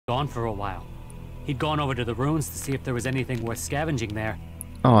gone for a while. He'd gone over to the ruins to see if there was anything worth scavenging there.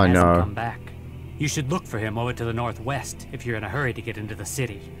 Oh Hasn't no. come back. You should look for him over to the northwest if you're in a hurry to get into the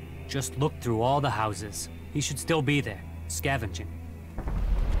city. Just look through all the houses. He should still be there, scavenging.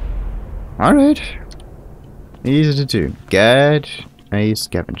 Alright. Easy to do. Get a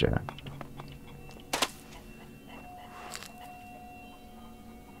scavenger.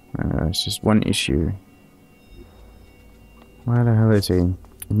 It's just one issue. Where the hell is he?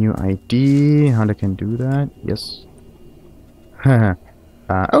 New ID. How they can do that? Yes.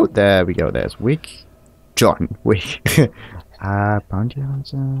 Oh, there we go. There's Wick. John Wick. Bounty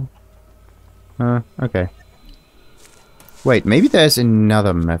hunter. Okay. Wait, maybe there's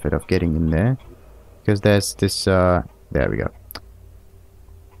another method of getting in there. Because there's this, there we go.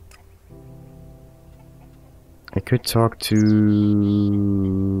 I could talk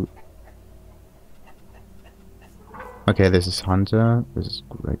to... Okay, this is Hunter. This is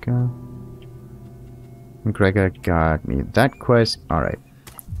Gregor. Gregor got me that quest. Alright.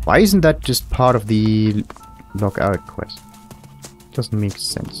 Why isn't that just part of the lockout quest? Doesn't make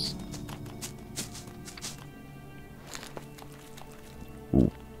sense.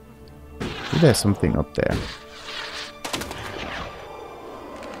 Ooh. There's something up there.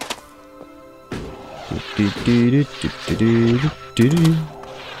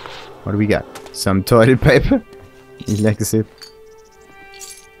 What do we got? Some toilet paper? Elex it.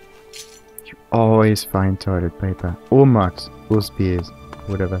 You always find toilet paper. Or mugs. Or spears.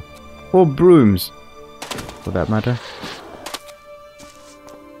 Whatever. Or brooms. For that matter.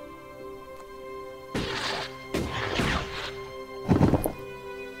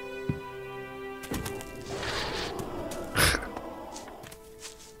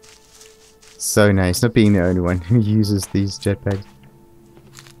 So nice, not being the only one who uses these jetpacks.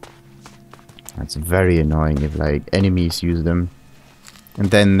 That's very annoying if like enemies use them. And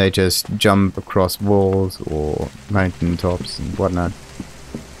then they just jump across walls or mountain tops and whatnot.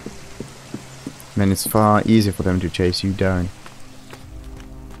 Then it's far easier for them to chase you down.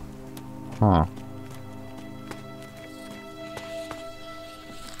 Huh.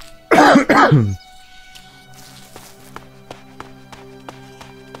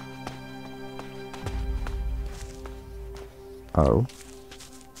 Oh.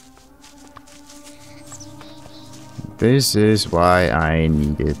 This is why I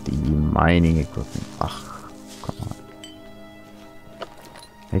needed the mining equipment. Ugh, come on.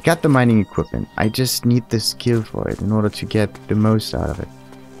 I got the mining equipment. I just need the skill for it in order to get the most out of it.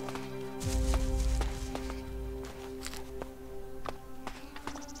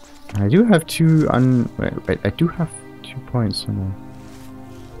 I do have two wait, I do have 2 points somewhere.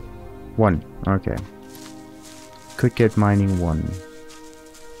 1, okay. Could get mining 1.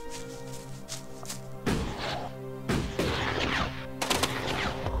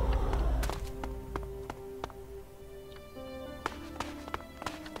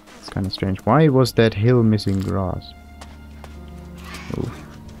 It's kind of strange. Why was that hill missing grass? Ooh.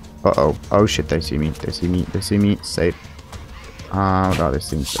 Uh-oh. Oh shit, they see me. They see me. They see me. Safe. Oh,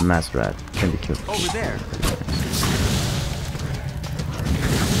 this thing's a mass rat. Can be killed. Over there.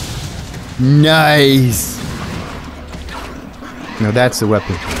 Nice! No, that's the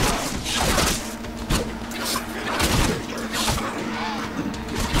weapon.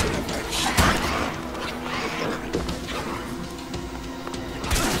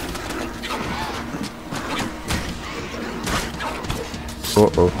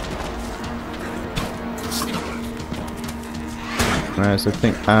 Uh-oh. Where's the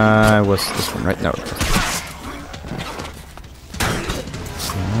thing? Was this one, right? No.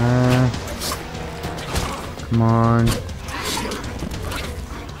 Come on.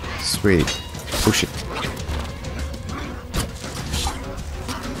 Sweet. Push it.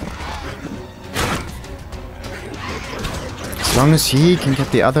 As long as he can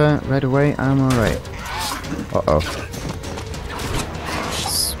get the other right away, I'm alright. Uh-oh.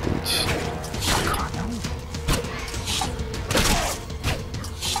 Sweet.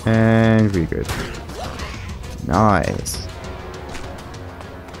 And we're good. Nice.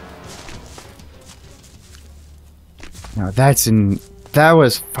 Now that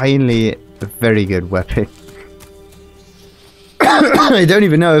was finally a very good weapon. I don't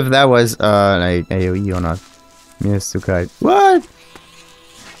even know if that was like AoE or not. Yes, okay. What?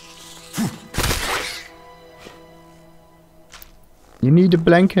 You need a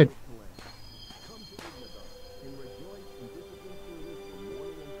blanket.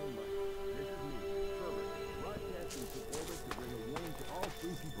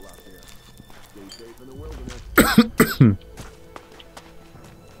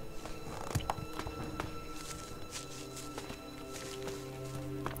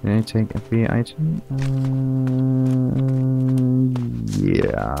 Did I take every item?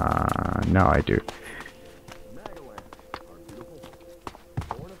 Yeah, now I do.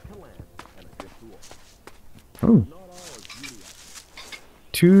 Oh.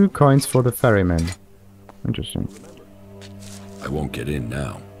 2 coins for the ferryman. Interesting. I won't get in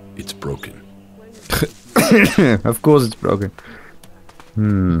now. It's broken. Of course it's broken.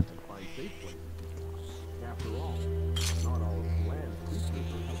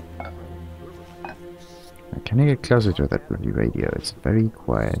 Can I get closer to that bloody radio? It's very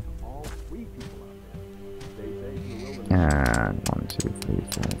quiet. And 1, 2, 3,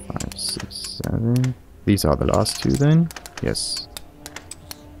 4, 5, 6, 7. These are the last 2 then? Yes.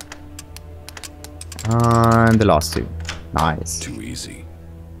 And the last 2. Nice. Too easy.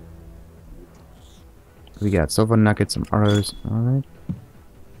 We got silver nuggets, some arrows. Alright.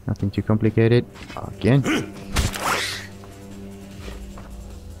 Nothing too complicated. Again.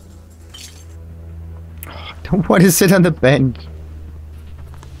 I don't want to sit on the bench.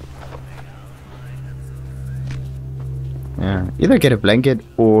 Yeah, either get a blanket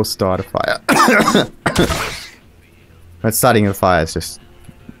or start a fire. But starting a fire is just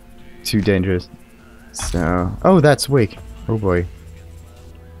too dangerous. So, oh, that's Wick. Oh boy.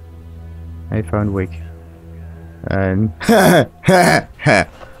 I found Wick. And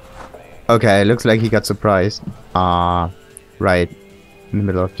okay, looks like he got surprised. Right in the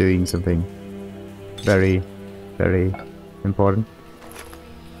middle of doing something very, very important.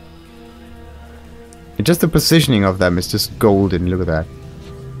 And just the positioning of them is just golden. Look at that.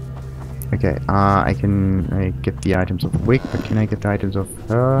 Okay, I can get the items of Wick, but can I get the items of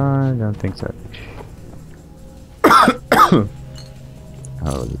her? I don't think so.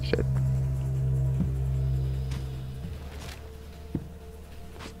 Holy shit.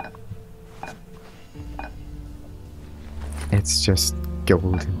 It's just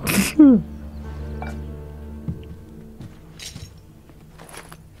golden.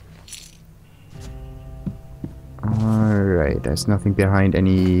 Alright, there's nothing behind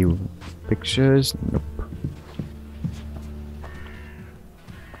any pictures. Nope.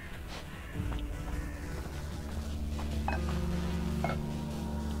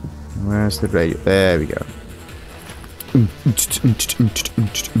 Where's the radio? There we go.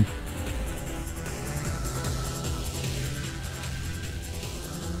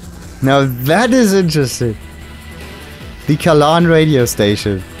 Now that is interesting. The Kalan radio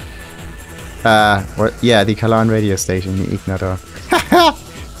station. What? Yeah, the Kalan radio station in Ignadar.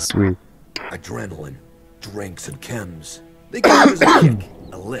 Sweet. Adrenaline, drinks, and chems. They give you a kick,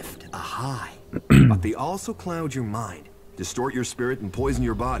 a lift, a high. But they also cloud your mind, distort your spirit, and poison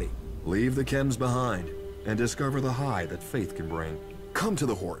your body. Leave the chems behind and discover the high that faith can bring. Come to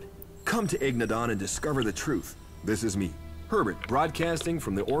the Horde. Come to Ignadon and discover the truth. This is me, Herbert, broadcasting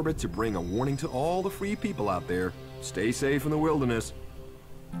from the orbit to bring a warning to all the free people out there. Stay safe in the wilderness.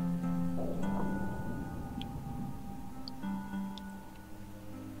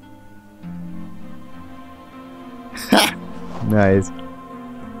 Nice.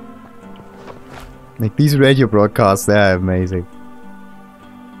 Like these radio broadcasts, they're amazing.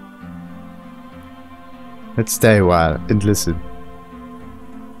 Let's stay a while and listen.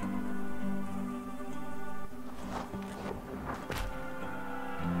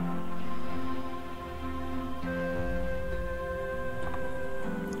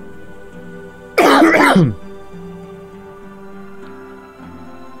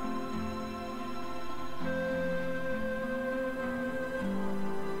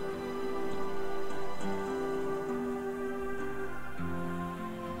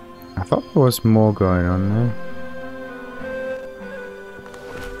 I thought there was more going on there.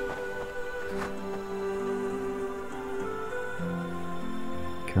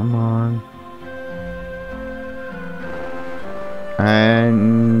 Come on.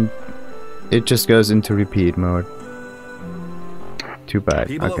 And it just goes into repeat mode. Too bad.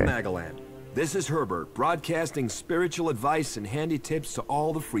 People Okay. of Magaland, this is Herbert, broadcasting spiritual advice and handy tips to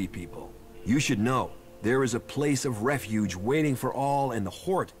all the free people. You should know, there is a place of refuge waiting for all in the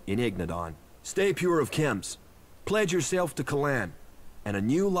Horde in Ignadon. Stay pure of chems. Pledge yourself to Kalan, and a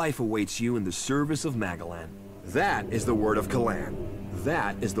new life awaits you in the service of Magaland. That is the word of Kalan.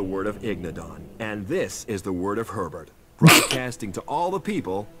 That is the word of Ignadon. And this is the word of Herbert, broadcasting to all the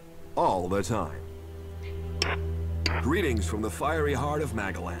people, all the time. Greetings from the fiery heart of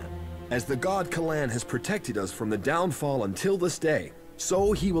Magaland. As the god Kalan has protected us from the downfall until this day,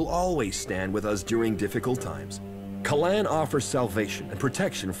 so he will always stand with us during difficult times. Kalan offers salvation and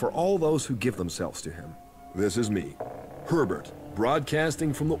protection for all those who give themselves to him. This is me, Herbert,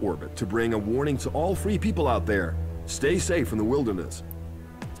 broadcasting from the orbit to bring a warning to all free people out there. Stay safe in the wilderness.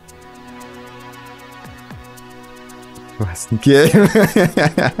 Was ein Game.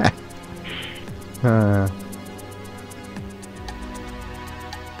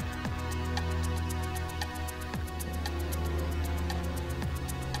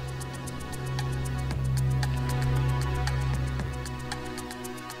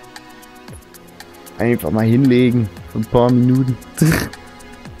 Einfach mal hinlegen. Für ein paar Minuten.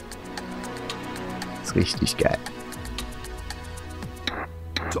 Ist richtig geil.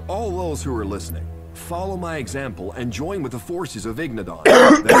 To all those who are listening, follow my example and join with the forces of Ignadon.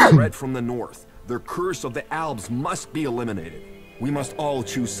 That threat from the north, their curse of the Alps must be eliminated. We must all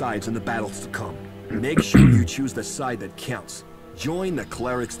choose sides in the battles to come. Make sure you choose the side that counts. Join the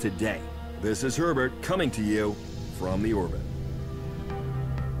clerics today. This is Herbert coming to you from the orbit.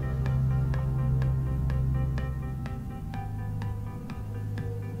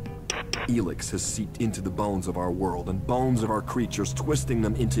 Elex has seeped into the bones of our world and bones of our creatures, twisting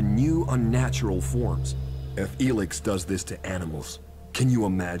them into new, unnatural forms. If Elex does this to animals, can you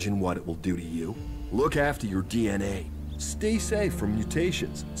imagine what it will do to you? Look after your DNA. Stay safe from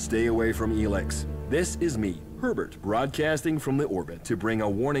mutations. Stay away from Elex. This is me, Herbert, broadcasting from the orbit to bring a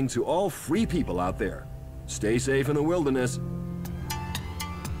warning to all free people out there. Stay safe in the wilderness.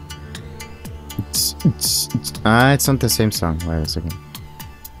 It's not the same song. Wait a second.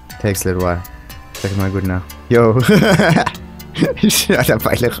 Takes a little while. Check mal gut nach. Yo. Ich höre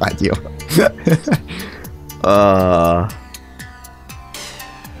dabei Radio. All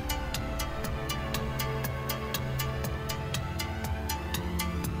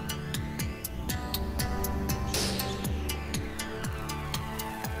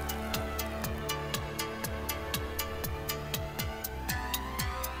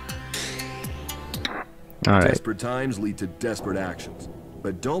right. Desperate times lead to desperate actions.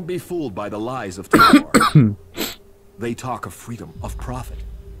 But don't be fooled by the lies of TheNefari. They talk of freedom, of profit,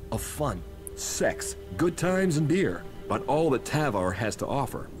 of fun, sex, good times, and beer. But all that Tavar has to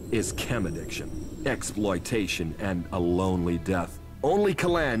offer is chem addiction, exploitation, and a lonely death. Only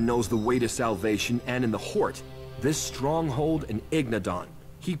Kalan knows the way to salvation, and in the Hort, this stronghold in Ignadon,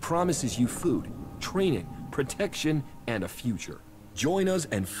 he promises you food, training, protection, and a future. Join us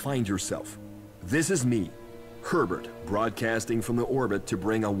and find yourself. This is me, Herbert, broadcasting from the orbit to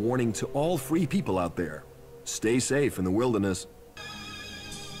bring a warning to all free people out there. Stay safe in the wilderness.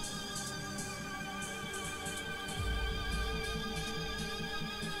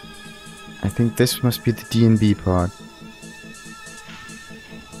 I think this must be the D&B part.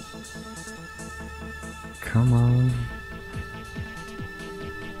 Come on.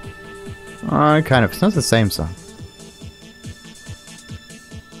 Kind of. It's not the same song.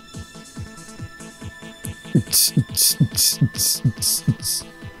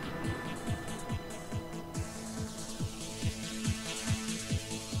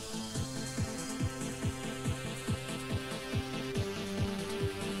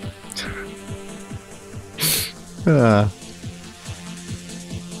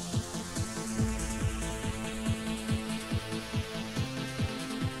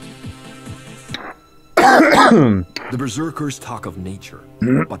 The Berserkers talk of nature,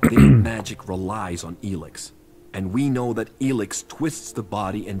 but their magic relies on Elex. And we know that Elex twists the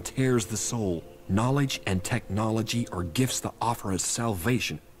body and tears the soul. Knowledge and technology are gifts that offer us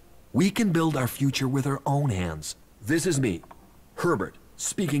salvation. We can build our future with our own hands. This is me, Herbert,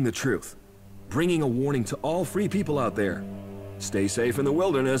 speaking the truth. Bringing a warning to all free people out there. Stay safe in the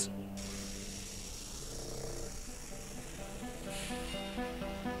wilderness.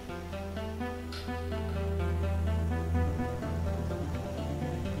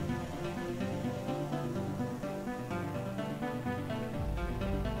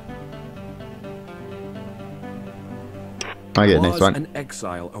 Okay, next one. And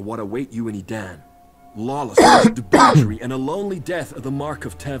exile are what await you in Edan. Lawlessness, debauchery, and a lonely death are the mark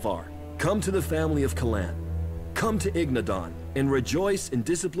of Tavar. Come to the family of Kalan. Come to Ignadon, and rejoice in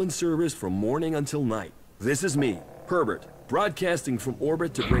disciplined service from morning until night. This is me, Herbert, broadcasting from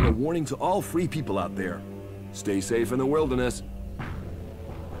orbit to bring a warning to all free people out there. Stay safe in the wilderness.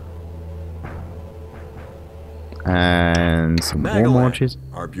 And some more marches.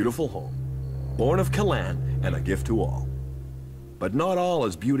 Our beautiful home. Born of Kalan, and a gift to all. But not all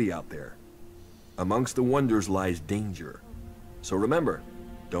is beauty out there. Amongst the wonders lies danger. So remember,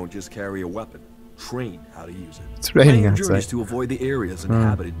 don't just carry a weapon. Train how to use it. It's raining Plan outside. journeys to avoid the areas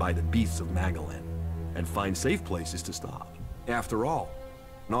inhabited by the beasts of Magalan, and find safe places to stop. After all,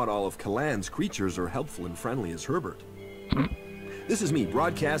 not all of Kalan's creatures are helpful and friendly as Herbert. This is me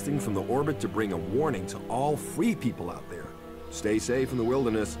broadcasting from the orbit to bring a warning to all free people out there. Stay safe in the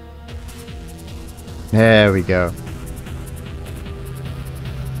wilderness. There we go.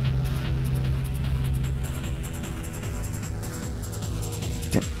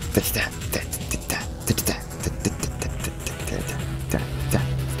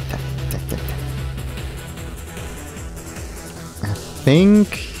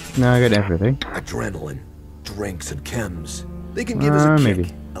 think now I got everything. Adrenaline, drinks, and chems. They can give us a kick,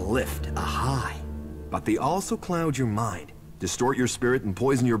 maybe. a lift, a high. But they also cloud your mind, distort your spirit, and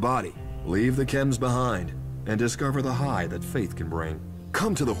poison your body. Leave the chems behind, and discover the high that faith can bring.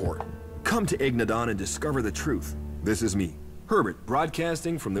 Come to the Horde. Come to Ignadon and discover the truth. This is me, Herbert,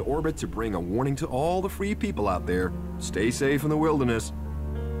 broadcasting from the orbit to bring a warning to all the free people out there. Stay safe in the wilderness.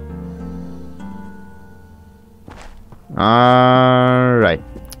 Alright.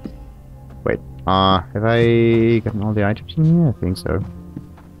 Wait, have I gotten all the items in here? I think so.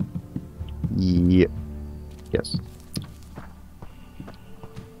 Yeah. Yes.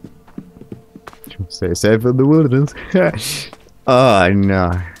 Stay safe in the wilderness. Oh,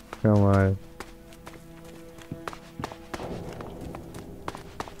 no. Come on.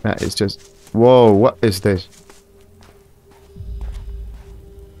 That is just... Whoa, what is this?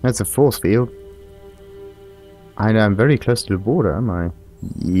 That's a force field. I know I'm very close to the border, am I?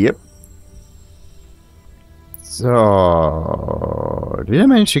 Yep. So... Did I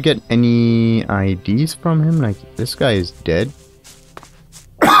manage to get any IDs from him? Like, this guy is dead.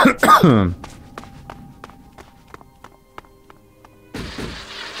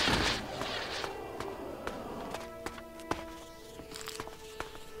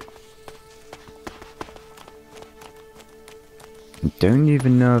 Don't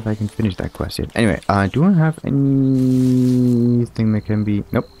even know if I can finish that quest yet. Anyway, do I have anything that can be...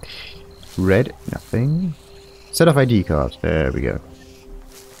 Nope. Red, nothing. Set of ID cards. There we go.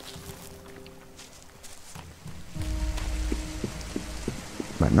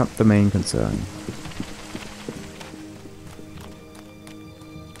 But not the main concern.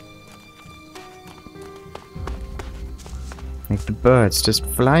 Like the birds just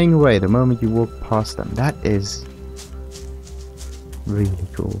flying away the moment you walk past them. That is... really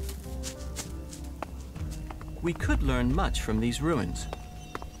cool. We could learn much from these ruins.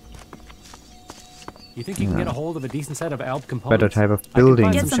 You think you can get a hold of a decent set of Alp components? Better type of building.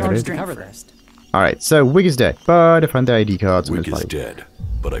 I can find some shards to drink cover first. this. Alright, so Wig is dead, but I found the ID cards in his Wick is body. dead,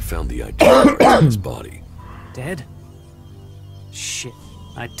 but I found the ID in his body. Dead? Shit.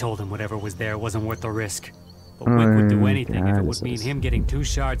 I told him whatever was there wasn't worth the risk. But Wick would do anything if it would mean him getting 2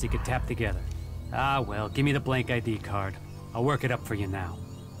 shards he could tap together. Ah well, give me the blank ID card. I'll work it up for you now.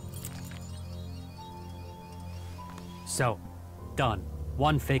 So, done.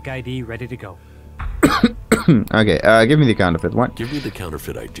 1 fake ID ready to go. Okay, give me the counterfeit one. Give me the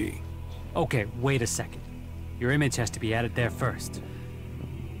counterfeit ID. Okay, wait a second. Your image has to be added there first.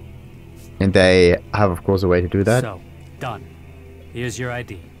 And they have, of course, a way to do that. So, done. Here's your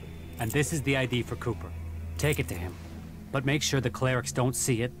ID. And this is the ID for Cooper. Take it to him. But make sure the clerics don't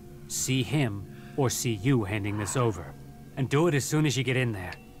see it, see him, or see you handing this over. And do it as soon as you get in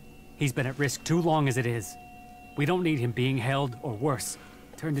there. He's been at risk too long as it is. We don't need him being held, or worse,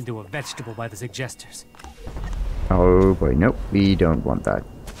 turned into a vegetable by the suggesters. Oh boy, nope, we don't want that.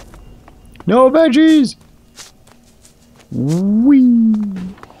 No veggies! Whee!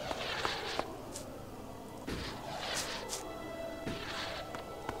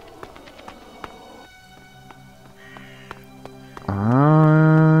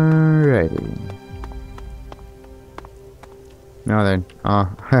 Alrighty. Now then,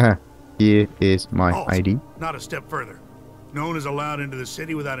 here is my Halt. ID. Not a step further. No one is allowed into the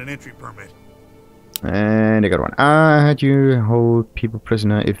city without an entry permit. And I got one. I had you hold people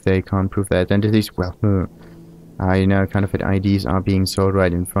prisoner if they can't prove their identities. Well, I know counterfeit IDs are being sold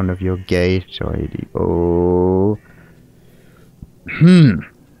right in front of your gate. So ID. Oh.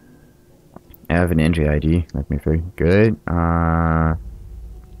 I have an entry ID. Let me think. Good. Well,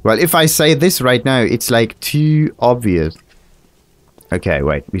 if I say this right now, it's like too obvious. Okay,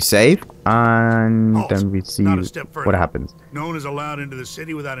 wait. We save, and Halt. then we see Not a step what further. happens. No one is allowed into the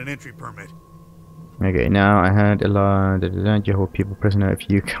city without an entry permit. Okay, now I had a law that you hold people prisoner if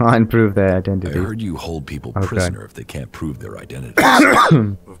you can't prove their I identity. heard you hold people Okay. prisoner if they can't prove their identity.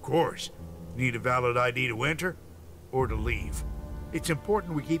 Of course. Need a valid ID to enter or to leave. It's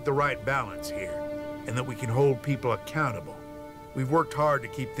important we keep the right balance here, and that we can hold people accountable. We've worked hard to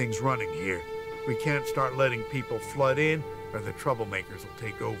keep things running here. We can't start letting people flood in, or the troublemakers will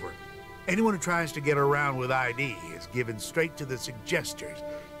take over. Anyone who tries to get around with ID is given straight to the suggesters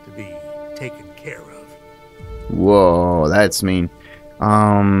to be taken care of. Whoa, that's mean.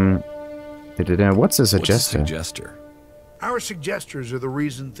 What's a suggester? What's a suggester? Our suggesters are the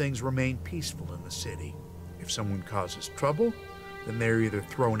reason things remain peaceful in the city. If someone causes trouble, then they're either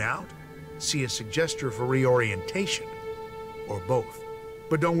thrown out, see a suggester for reorientation, or both.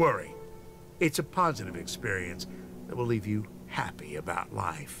 But don't worry. It's a positive experience that will leave you happy about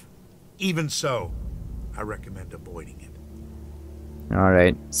life. Even so, I recommend avoiding it.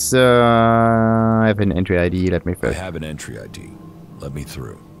 Alright, so I have an entry ID. Let me I first. have an entry ID. Let me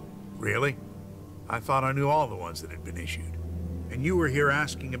through. Really? I thought I knew all the ones that had been issued. And you were here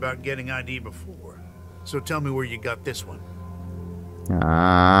asking about getting ID before. So tell me where you got this one.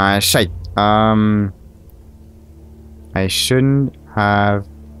 Shite. I shouldn't have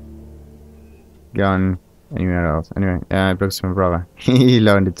gone anywhere else. Anyway, it belongs to my brother. He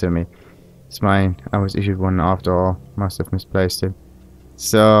loaned it to me. It's mine. I was issued one after all. Must have misplaced it.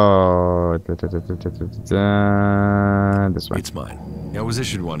 So... this one. It's mine. I was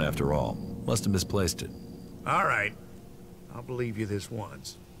issued one after all. Must have misplaced it. All right. I'll believe you this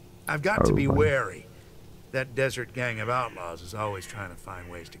once. I've got to be wary. That desert gang of outlaws is always trying to find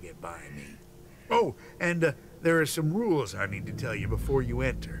ways to get by me. Oh, and there are some rules I need to tell you before you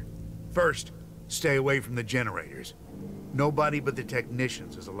enter. First, stay away from the generators. Nobody but the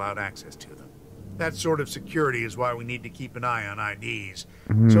technicians is allowed access to them. That sort of security is why we need to keep an eye on IDs.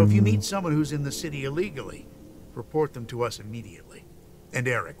 So if you meet someone who's in the city illegally, report them to us immediately. And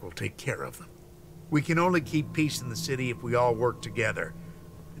Eric will take care of them. We can only keep peace in the city if we all work together,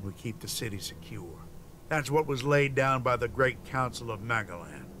 and we keep the city secure. That's what was laid down by the Great Council of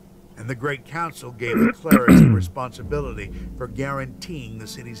Magalan. And the Great Council gave the clerics the responsibility for guaranteeing the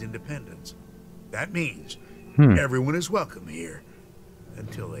city's independence. That means everyone is welcome here,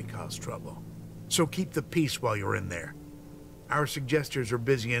 until they cause trouble. So keep the peace while you're in there. Our suggesters are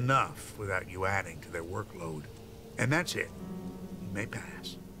busy enough without you adding to their workload. And that's it. You may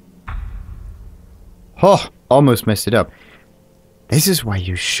pass. Oh, almost messed it up. This is why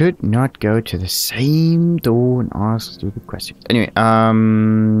you should not go to the same door and ask stupid questions. Anyway,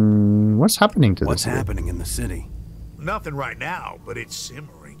 what's happening to this? What's happening in the city? Nothing right now, but it's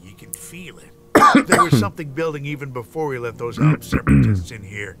simmering. You can feel it. There was something building even before we let those Alp separatists in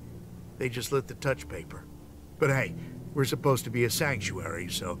here. They just lit the touch paper. But hey, we're supposed to be a sanctuary,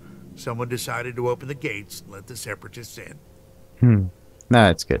 so someone decided to open the gates and let the separatists in.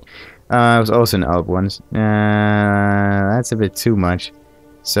 That's good. I was also in Alp once. That's a bit too much.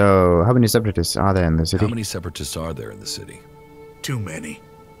 So, how many separatists are there in the city? How many separatists are there in the city? Too many.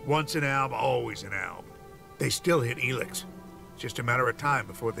 Once an Alb, always an Alb. They still hit Elex. It's just a matter of time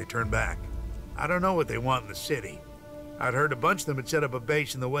before they turn back. I don't know what they want in the city. I'd heard a bunch of them had set up a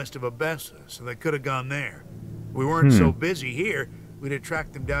base in the west of Abessa, so they could have gone there. If we weren't so busy here, we'd have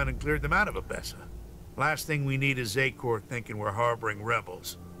tracked them down and cleared them out of Abessa. Last thing we need is Zakor thinking we're harboring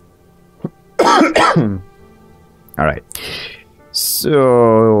rebels. Alright.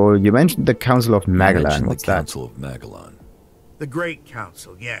 So, you mentioned the Council of Magalan. What's that? Council of Magalan. The Great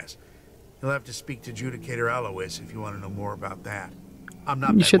Council, yes. You'll have to speak to Judicator Alois if you want to know more about that. I'm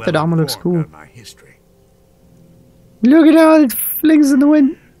not that Shit, that armor looks cool. about my history. Look at how it flings in the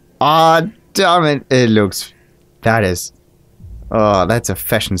wind. Ah, damn it. It looks... That is... Oh, that's a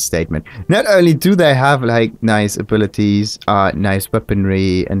fashion statement. Not only do they have, like, nice abilities, nice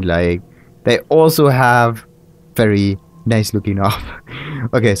weaponry, and, like, they also have very nice-looking armor.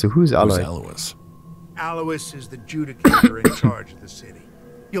 Okay, so who's Alois? Who's Alois? Alois is the Judicator in charge of the city.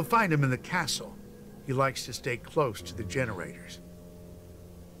 You'll find him in the castle. He likes to stay close to the generators.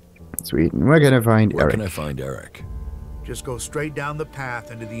 Sweet. Where can I find Where Eric? can I find Eric? Just go straight down the path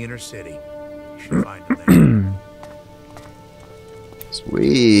into the inner city. You should find him there.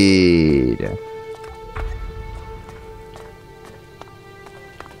 Sweet.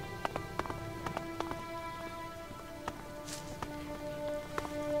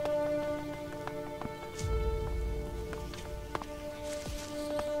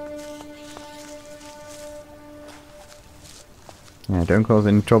 Yeah, don't cause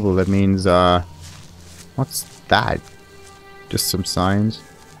any trouble. That means, what's that? Just some signs.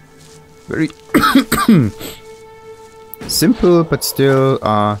 Very simple, but still,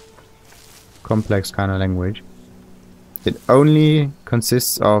 complex kind of language. It only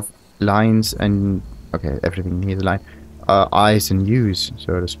consists of lines and, okay, everything needs a line. I's and U's,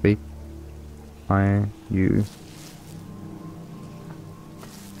 so to speak. I, U.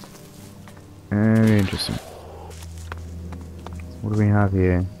 Very interesting. What do we have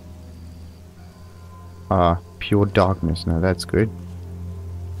here? Pure darkness. No, that's good.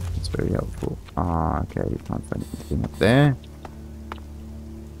 That's very helpful. Okay, you can't find anything up there.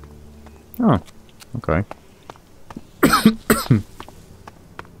 Oh, okay.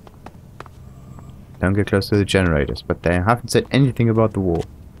 Don't get close to the generators, but they haven't said anything about the war.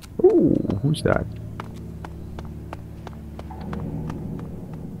 Ooh, who's that?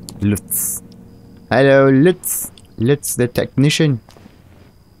 Lutz. Hello, Lutz. Lutz the technician.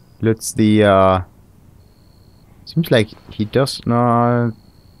 Let's the seems like he does not.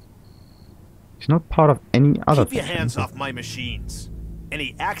 He's not part of any other. Keep your hands off my machines.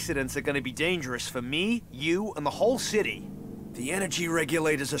 Any accidents are gonna be dangerous for me, you, and the whole city. The energy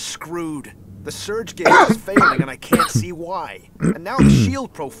regulators are screwed. The surge gauge is failing and I can't see why. And now the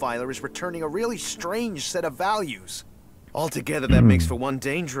shield profiler is returning a really strange set of values. Altogether, that makes for one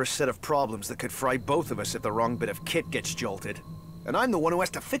dangerous set of problems that could fry both of us if the wrong bit of kit gets jolted. And I'm the one who has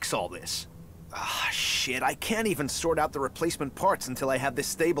to fix all this. Ah, shit, I can't even sort out the replacement parts until I have this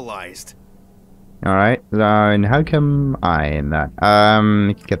stabilized. Alright, and how come I in that?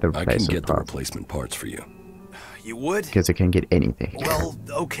 Get the replacement I can get the parts. replacement parts for you. You would? Because I can get anything. Well,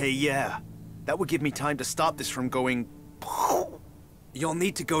 okay, yeah. That would give me time to stop this from going... You'll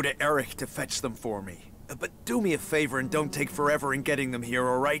need to go to Eric to fetch them for me. But do me a favor and don't take forever in getting them here,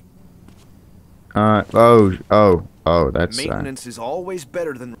 alright? That's... Maintenance is always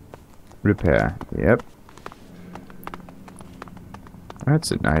better than... repair, yep.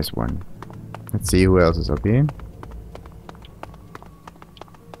 That's a nice one. Let's see who else is up here.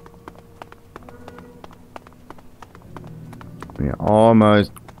 We're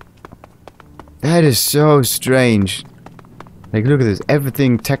almost... That is so strange. Like, look at this.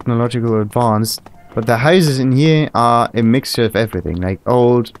 Everything technological advanced. But the houses in here are a mixture of everything. Like,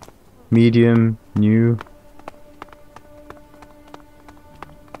 old, medium, new.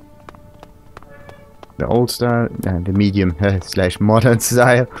 The old style, the medium slash modern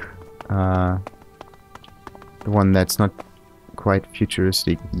style. The one that's not quite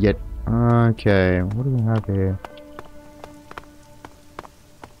futuristic yet. Okay, what do we have here?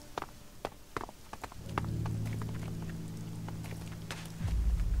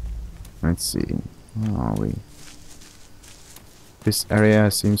 Let's see. Where are we? This area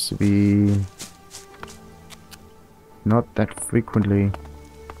seems to be not that frequently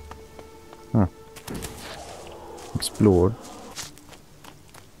explored.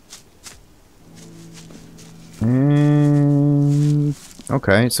 And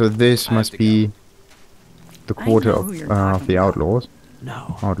okay, so this must be the quarter of the outlaws.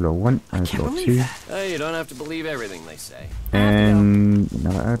 No. Outlaw 1, Outlaw 2, Hey, you don't have to believe everything they say. and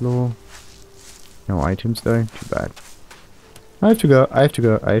another outlaw. No items though, too bad. I have to go, I have to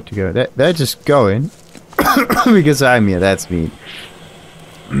go, I have to go. They're just going because I'm here, that's me.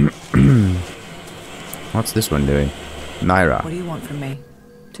 What's this one doing? Naira. What do you want from me?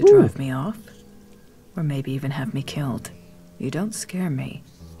 To drive me off? Or maybe even have me killed? You don't scare me.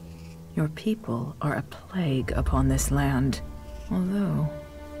 Your people are a plague upon this land. Although,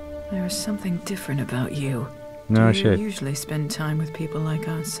 there is something different about you. No Do you shit. usually spend time with people like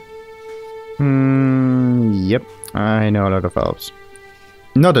us? Yep. I know a lot of elves.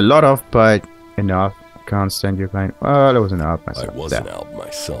 Not a lot of, but enough. Can't stand your kind. Well, I was an elf myself. I was an elf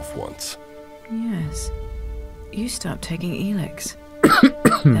myself once. Yes. You stopped taking Elex.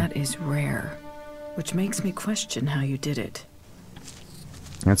 That is rare. Which makes me question how you did it.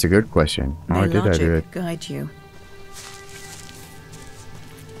 That's a good question. How May did I do logic it? guide you.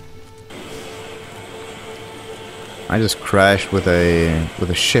 I just crashed with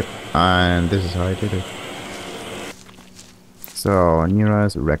a ship, and this is how I did it. So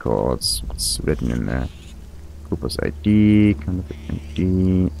Nira's records. It's written in there. Cooper's ID, counterfeit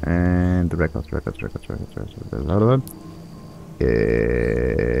ID, and the records.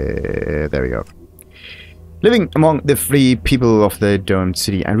 There we go. Living among the free people of the domed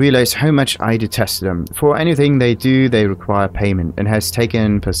city, I realized how much I detested them. For anything they do, they require payment, and has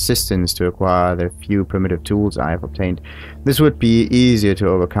taken persistence to acquire the few primitive tools I have obtained. This would be easier to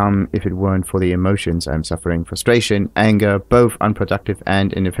overcome if it weren't for the emotions I'm suffering. Frustration, anger, both unproductive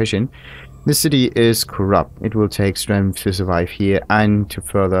and inefficient. The city is corrupt. It will take strength to survive here and to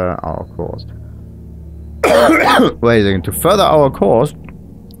further our cause. Wait a second, to further our cause?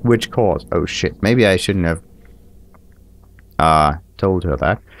 Which cause? Oh shit, maybe I shouldn't have told her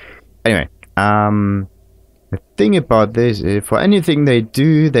that. Anyway, the thing about this is, for anything they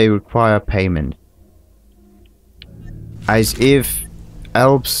do, they require payment. As if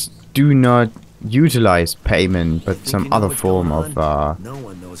elves do not utilize payment, but some other form of No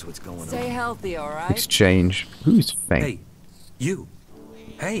one knows what's going Stay on. healthy, alright? exchange. Who's Fenks? Hey, you.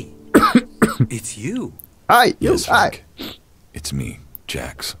 Hey, it's you. Hi, Yes, hi. Frank. It's me,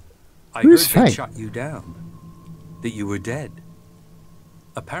 Jax. I Who's heard they Fenks? shot you down. That you were dead.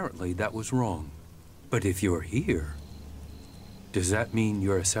 Apparently that was wrong. But if you're here, does that mean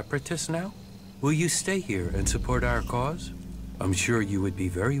you're a separatist now? Will you stay here and support our cause? I'm sure you would be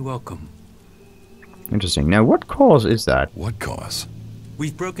very welcome. Interesting. Now, what cause is that? What cause?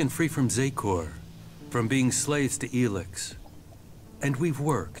 We've broken free from Zakor, from being slaves to Elex. And we've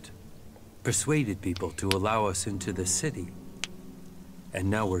worked, persuaded people to allow us into the city. And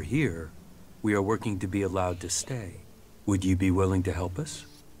now we're here, we are working to be allowed to stay. Would you be willing to help us?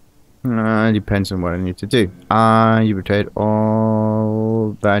 Depends on what I need to do. You betrayed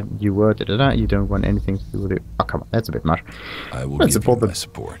all that you were. You don't want anything to do with it. Oh, come on, that's a bit much. I will Let's give you support my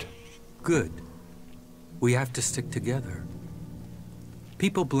support. Good. We have to stick together.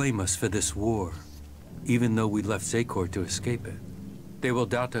 People blame us for this war, even though we left Zakor to escape it. They will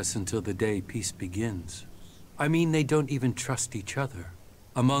doubt us until the day peace begins. I mean, they don't even trust each other.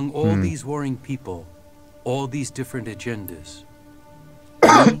 Among all these warring people, all these different agendas,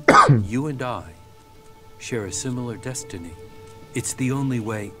 we, you and I, share a similar destiny. It's the only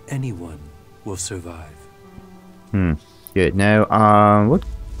way anyone will survive. Good. Now, what?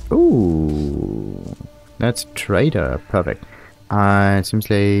 Ooh, that's traitor. Perfect. It seems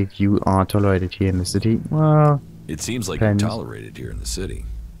like you are tolerated here in the city. Well, It seems like depends. you're tolerated here in the city.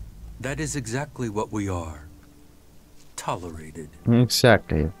 That is exactly what we are. Tolerated.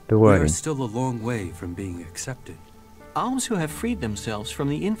 Exactly. The We are wording. still a long way from being accepted. Alms who have freed themselves from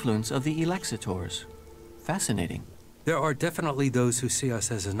the influence of the Elexitors. Fascinating. There are definitely those who see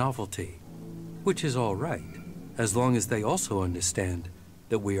us as a novelty, which is all right, as long as they also understand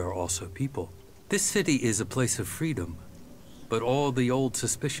that we are also people. This city is a place of freedom, but all the old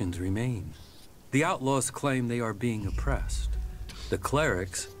suspicions remain. The outlaws claim they are being oppressed. The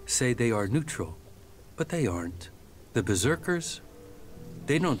clerics say they are neutral, but they aren't. The berserkers,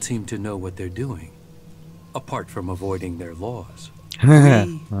 they don't seem to know what they're doing, apart from avoiding their laws.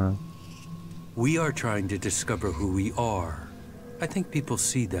 We are trying to discover who we are. I think people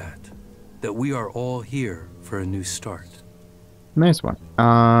see that we are all here for a new start. Nice one.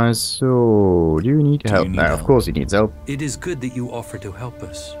 So do you need help? Now, of course he needs help. It is good that you offer to help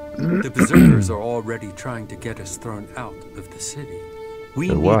us. The berserkers are already trying to get us thrown out of the city. We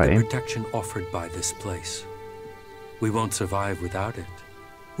So need why? the protection offered by this place. We won't survive without it.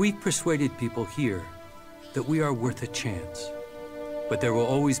 We've persuaded people here that we are worth a chance. But there will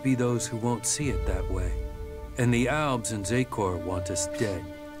always be those who won't see it that way. And the Albs and Zakor want us dead.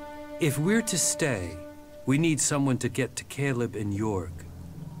 If we're to stay, we need someone to get to Caleb and Jorg.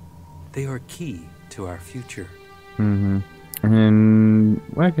 They are key to our future. And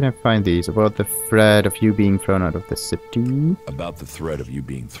where can I find these? About the threat of you being thrown out of the city? About the threat of you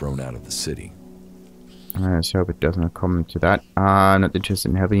being thrown out of the city. Let's hope it doesn't come to that. Not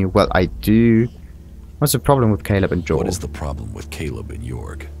interested in helping you. Well, I do. What's the problem with Caleb and Joel? What is the problem with Caleb and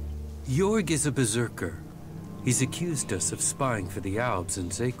Jorg? Jorg is a berserker. He's accused us of spying for the Albs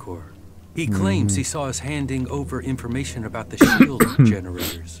and Zakor. He claims he saw us handing over information about the shield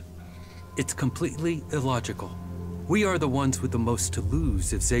generators. It's completely illogical. We are the ones with the most to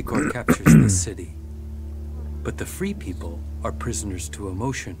lose if Zakor captures this city. But the free people are prisoners to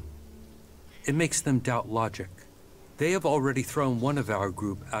emotion. It makes them doubt logic. They have already thrown one of our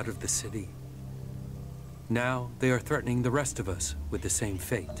group out of the city. Now they are threatening the rest of us with the same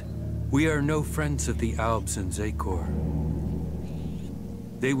fate. We are no friends of the Albs and Zakor.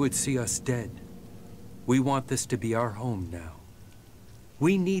 They would see us dead. We want this to be our home now.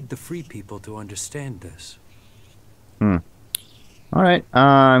 We need the free people to understand this. Alright,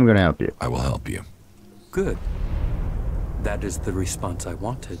 I'm gonna help you. I will help you. Good. That is the response I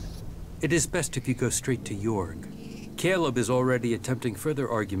wanted. It is best if you go straight to Jorg. Caleb is already attempting further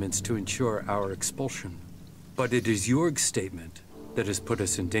arguments to ensure our expulsion. But it is Jorg's statement that has put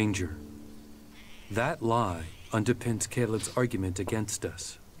us in danger. That lie underpins Caleb's argument against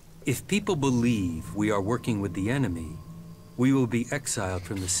us. If people believe we are working with the enemy, we will be exiled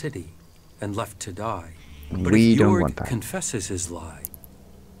from the city and left to die. But We if don't Jorg want that. confesses his lie,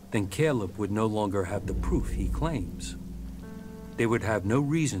 then Caleb would no longer have the proof he claims. They would have no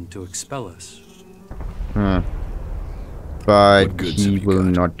reason to expel us. But What goods he have you will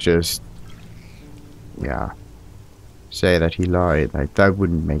got? not just... Yeah. Say that he lied. Like, that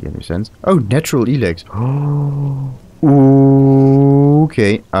wouldn't make any sense. Oh, natural Elex. Oh,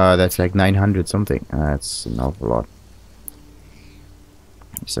 okay. That's like 900 something. That's an awful lot.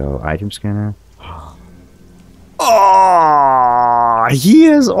 So, item scanner. Oh, he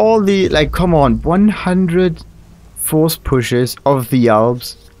has all the... Like, come on. 100 force pushes of the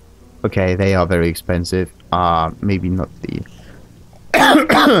Alps. Okay, they are very expensive. Maybe not the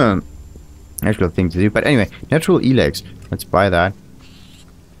actual thing to do. But anyway, natural Elex. Let's buy that.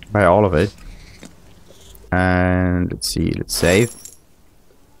 Buy all of it. And let's see. Let's save.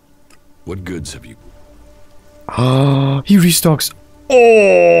 What goods have you? Oh, he restocks.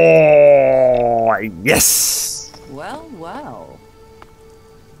 Oh, yes. Well, well.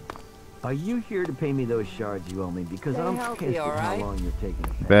 Are you here to pay me those shards you owe me? Because I'm pissed at how long you're taking.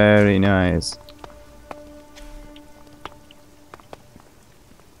 Very nice.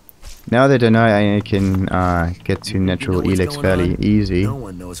 Now that I know I can get to natural Elex fairly easy. No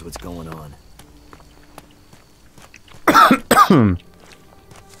one knows what's going on.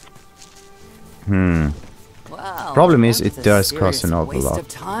 Wow, Problem is, it does cost an awful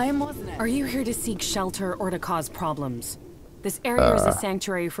lot. Are you here to seek shelter or to cause problems? This area is a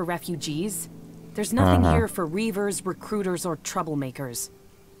sanctuary for refugees. There's nothing here for reavers, recruiters, or troublemakers.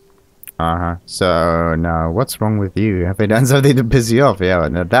 So, now, what's wrong with you? Have I done something to piss you off? Yeah,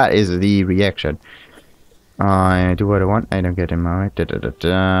 no, that is the reaction. I do what I want. I don't get him out.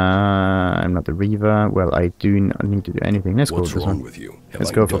 I'm not the reaver. Well, I do not need to do anything. Let's go with this one.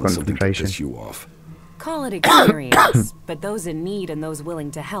 Let's go for concentration. Call it experience, but those in need and those willing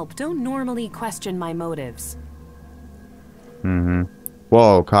to help don't normally question my motives.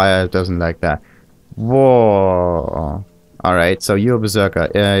 Whoa, Kaya doesn't like that. Whoa. Alright, so you're a berserker.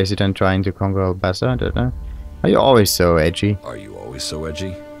 Is he then trying to conquer Albassa? I don't know. Are you always so edgy? Are you always so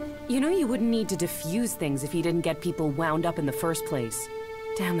edgy? You know you wouldn't need to defuse things if you didn't get people wound up in the first place.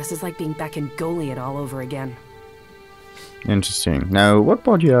 Damn, this is like being back in Goliath all over again. Interesting. Now, what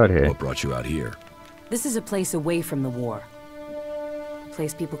brought you out here? What brought you out here? This is a place away from the war. A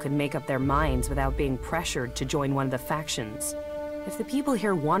place people could make up their minds without being pressured to join one of the factions. If the people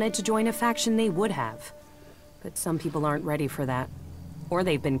here wanted to join a faction, they would have. But some people aren't ready for that. Or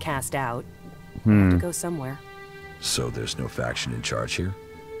they've been cast out. They have to go somewhere. So there's no faction in charge here?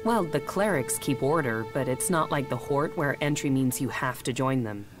 Well, the clerics keep order, but it's not like the Horde where entry means you have to join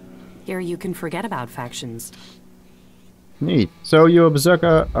them. Here you can forget about factions. Neat. So you're a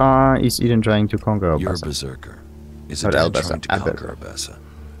berserker, is Eden trying to conquer Albassa? You're a berserker. Is Eden trying to conquer Albassa?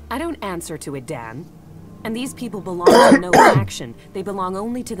 I don't answer to Eden. And these people belong to no faction. They belong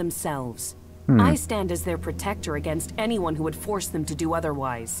only to themselves. I stand as their protector against anyone who would force them to do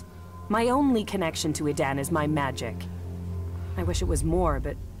otherwise. My only connection to Eden is my magic. I wish it was more,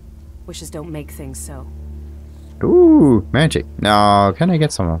 but wishes don't make things so. Ooh, magic. Now, can I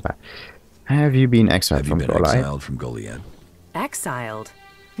get some of that? Have you been exiled from Goliath? Have you been exiled from Goliath? Exiled?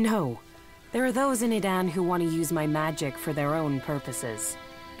 No. There are those in Eden who want to use my magic for their own purposes.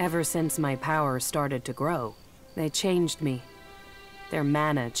 Ever since my power started to grow, they changed me. Their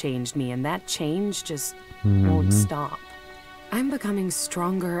mana changed me, and that change just won't stop. I'm becoming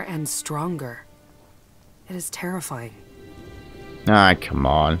stronger and stronger. It is terrifying. Ah, come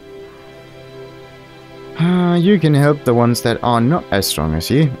on. You can help the ones that are not as strong as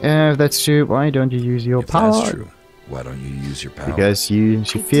you. If that's true, why don't you use your power? That's true, why don't you use your power? Because she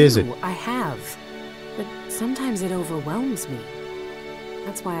fears it. I have. But sometimes it overwhelms me.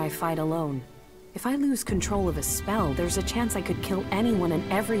 That's why I fight alone. If I lose control of a spell, there's a chance I could kill anyone and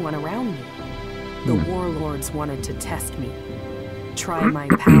everyone around me. The warlords wanted to test me. Try my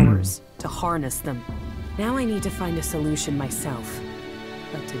powers, to harness them. Now I need to find a solution myself.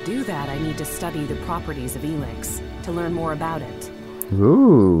 But to do that, I need to study the properties of Elex, to learn more about it.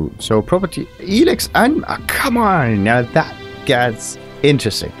 Ooh, so property... Elex and... come on, now that gets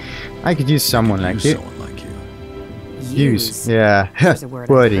interesting. I could use someone like you. Use, yeah.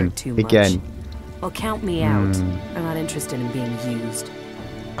 Wording, again. Well, count me out. I'm not interested in being used.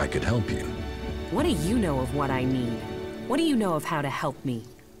 I could help you. What do you know of what I need? What do you know of how to help me?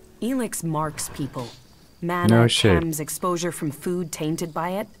 Elex marks people. Mana, chems, exposure from food tainted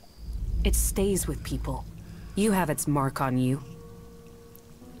by it. It stays with people. You have its mark on you.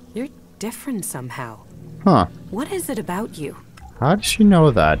 You're different somehow. Huh. What is it about you? How does she know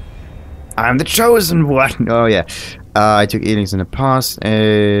that? I'm the chosen one! Oh yeah. I took Elex in the past.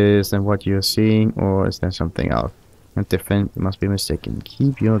 Is that what you're seeing, or is there something else? Not different. You must be mistaken.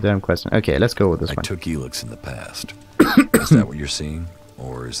 Keep your damn question. Okay, let's go with this one. I took Elex in the past. Is that what you're seeing,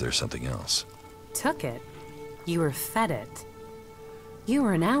 or is there something else? Took it? You were fed it. You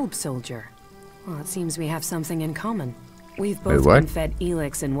were an Alb soldier. Well, it seems we have something in common. We've both been fed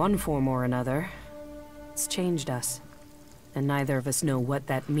Elex in one form or another. It's changed us. And neither of us know what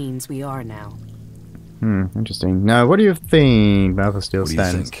that means we are now. Interesting. Now, what do you think? My offer still stands.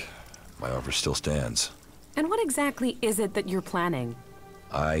 What do you think? My offer still stands. And what exactly is it that you're planning?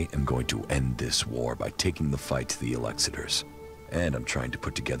 I am going to end this war by taking the fight to the Elexitors. And I'm trying to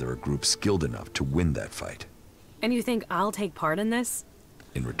put together a group skilled enough to win that fight. And you think I'll take part in this?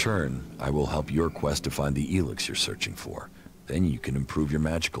 In return, I will help your quest to find the Elex you're searching for. Then you can improve your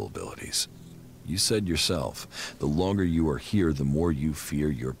magical abilities. You said yourself, the longer you are here, the more you fear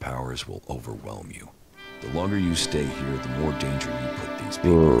your powers will overwhelm you. The longer you stay here, the more danger you put these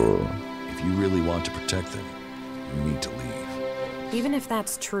people in. If you really want to protect them, you need to leave. Even if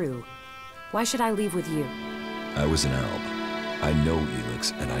that's true, Why should I leave with you? I was an alb. I know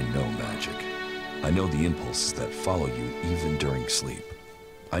Elex and I know magic. I know the impulses that follow you even during sleep.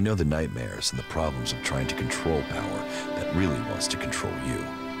 I know the nightmares and the problems of trying to control power that really wants to control you.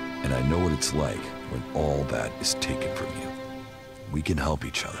 And I know what it's like when all that is taken from you. We can help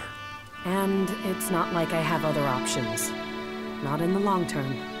each other. And it's not like I have other options. Not in the long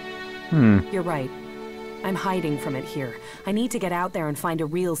term. You're right. I'm hiding from it here. I need to get out there and find a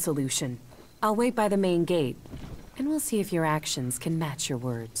real solution. I'll wait by the main gate, and we'll see if your actions can match your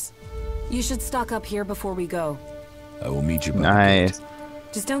words. You should stock up here before we go. I will meet you by Nice. the gate.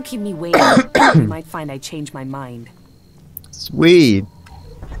 Just don't keep me waiting. You might find I changed my mind. Sweet.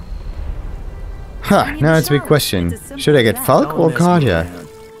 Huh, now it's a big question. Should I get Falk or Cardia?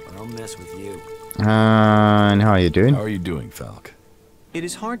 I'll mess with you. And how are you doing? How are you doing, Falk? It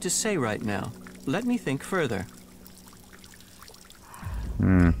is hard to say right now. Let me think further.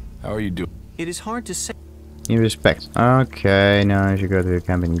 How are you doing? It is hard to say. In respect. Okay, now you should go to the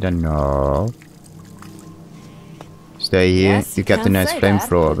camping. Don't know. Stay here. Yes, you get the can nice say that,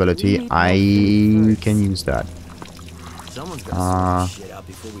 flamethrower but ability. we I need can use that. Someone's gonna sort this shit out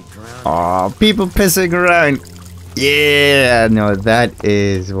before we drown. Oh, people pissing around. Yeah, no, that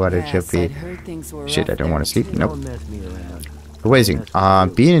is what it should be. Shit, I don't want to sleep. Nope. Don't mess me around. Amazing.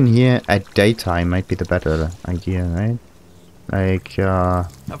 Being in here at daytime might be the better idea, right? Like,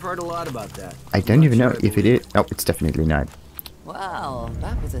 I've heard a lot about that. I don't even know if it is. Oh, it's definitely night. Well,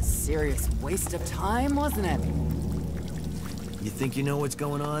 that was a serious waste of time, wasn't it? You think you know what's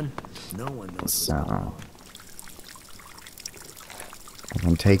going on? No one knows. So I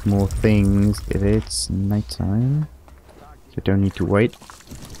can take more things if it's nighttime. So I don't need to wait.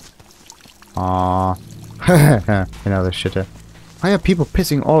 Another shitter. Why are people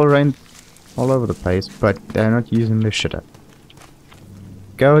pissing all around, all over the place, but they're not using the shitter?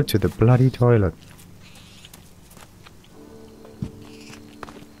 Go to the bloody toilet.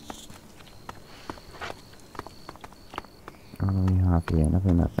 What do we have here?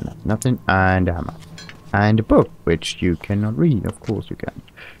 Nothing. And a hammer. And a book, which you cannot read. Of course you can.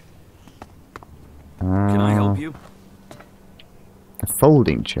 Can I help you? A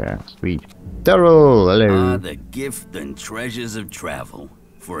folding chair. Sweet. Daryl, hello. The gift and treasures of travel,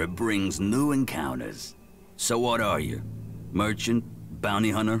 for it brings new encounters. So what are you? Merchant?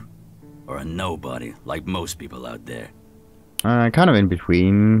 Bounty hunter? Or a nobody, like most people out there? Kind of in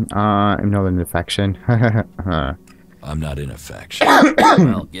between. I'm not in the faction. I'm not in a faction.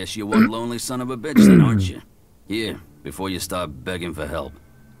 Well, guess you're one lonely son of a bitch then, aren't you? Here, before you start begging for help,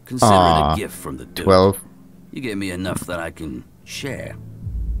 consider it a gift from the Duke. 12. You gave me enough that I can share.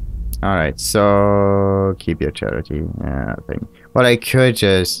 Alright, so keep your charity thing. Well, I could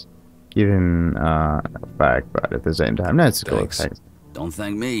just give him a bag, but at the same time, let's go. Thanks. Don't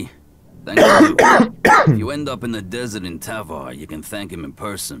thank me. Thank you. If you end up in the desert in Tavar, you can thank him in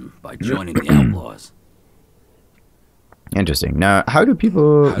person by joining the outlaws. Interesting. Now, how do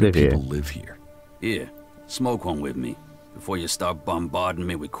people live here? live here? Here, smoke one with me before you start bombarding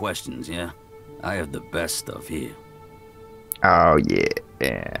me with questions, yeah? I have the best stuff here. Oh, yeah.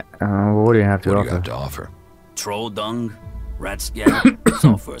 What do you have to offer? What do you have to offer? Troll dung, rat scat, it's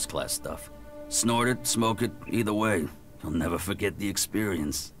all first-class stuff. Snort it, smoke it, either way. You'll never forget the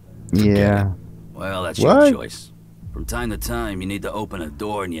experience. Yeah. Well, that's your choice. From time to time, you need to open a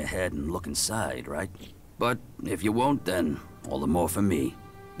door in your head and look inside, right? But if you won't, then all the more for me.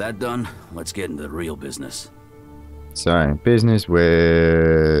 That done, let's get into the real business. Sorry, business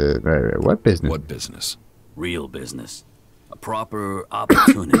with... What business? What business? Real business. A proper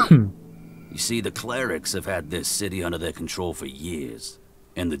opportunity. You see, the clerics have had this city under their control for years.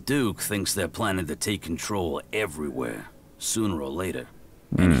 And the Duke thinks they're planning to take control everywhere, sooner or later.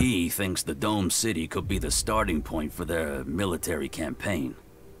 And he thinks the Dome City could be the starting point for their military campaign.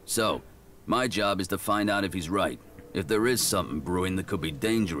 So, my job is to find out if he's right. If there is something brewing that could be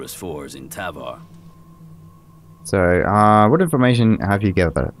dangerous for us in Tavar. So, what information have you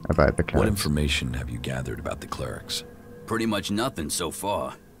gathered about the clerics? What information have you gathered about the clerics? Pretty much nothing so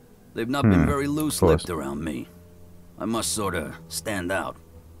far. They've not been very loose-lipped around me. I must sorta stand out.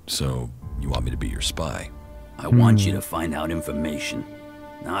 So, you want me to be your spy? I want you to find out information.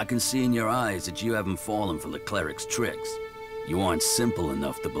 Now I can see in your eyes that you haven't fallen for the cleric's tricks. You aren't simple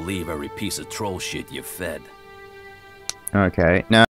enough to believe every piece of troll shit you're fed. Okay, now